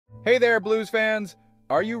Hey there, blues fans!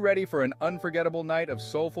 Are you ready for an unforgettable night of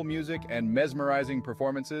soulful music and mesmerizing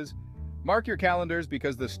performances? Mark your calendars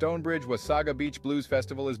because the Stonebridge Wasaga Beach Blues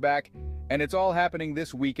Festival is back, and it's all happening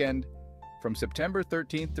this weekend. From September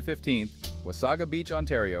 13th to 15th, Wasaga Beach,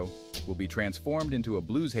 Ontario, will be transformed into a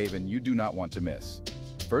blues haven you do not want to miss.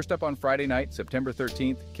 First up on Friday night, September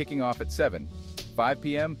 13th, kicking off at 5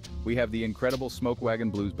 p.m., we have the incredible Smoke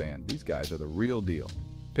Wagon Blues Band. These guys are the real deal.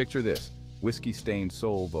 Picture this. Whiskey-stained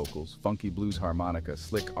soul vocals, funky blues harmonica,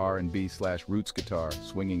 slick R&B/roots guitar,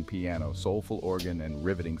 swinging piano, soulful organ, and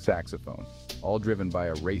riveting saxophone, all driven by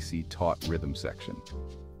a racy, taut rhythm section.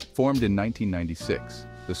 Formed in 1996,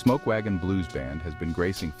 the Smoke Wagon Blues Band has been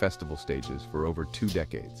gracing festival stages for over 2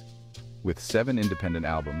 decades. With 7 independent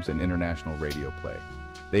albums and international radio play,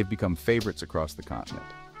 they've become favorites across the continent.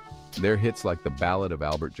 Their hits like The Ballad of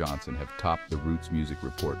Albert Johnson have topped the Roots Music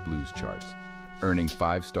Report blues charts, earning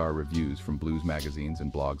 5-star reviews from blues magazines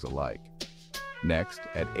and blogs alike. Next,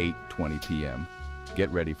 at 8:20 p.m., get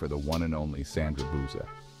ready for the one and only Sandra Bouza.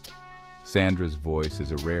 Sandra's voice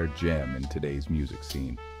is a rare gem in today's music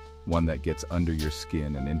scene, one that gets under your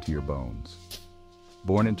skin and into your bones.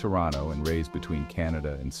 Born in Toronto and raised between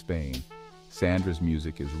Canada and Spain, Sandra's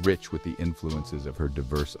music is rich with the influences of her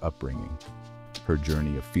diverse upbringing. Her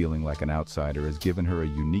journey of feeling like an outsider has given her a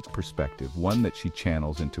unique perspective, one that she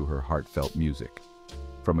channels into her heartfelt music.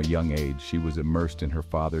 From a young age, she was immersed in her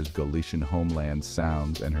father's Galician homeland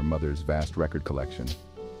sounds and her mother's vast record collection.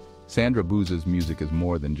 Sandra Bouza's music is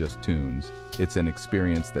more than just tunes. It's an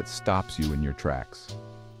experience that stops you in your tracks.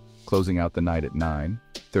 Closing out the night at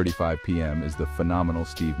 9:35 p.m. is the phenomenal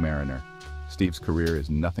Steve Marriner. Steve's career is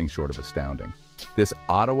nothing short of astounding. This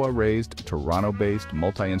Ottawa-raised, Toronto-based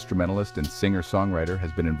multi-instrumentalist and singer-songwriter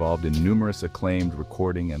has been involved in numerous acclaimed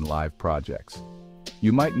recording and live projects.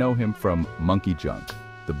 You might know him from Monkey Junk,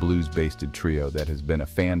 the blues-based trio that has been a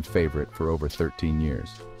fan favorite for over 13 years.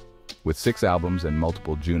 With 6 albums and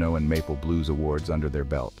multiple Juno and Maple Blues Awards under their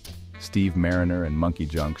belt, Steve Marriner and Monkey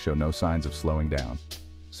Junk show no signs of slowing down.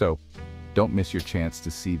 So, don't miss your chance to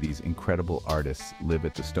see these incredible artists live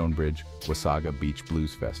at the Stonebridge Wasaga Beach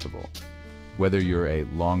Blues Festival. Whether you're a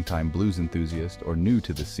longtime blues enthusiast or new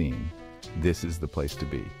to the scene, this is the place to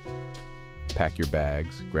be. Pack your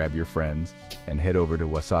bags, grab your friends, and head over to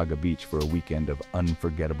Wasaga Beach for a weekend of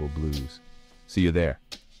unforgettable blues. See you there.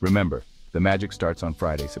 Remember, the magic starts on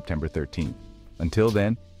Friday, September 13th. Until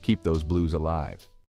then, keep those blues alive.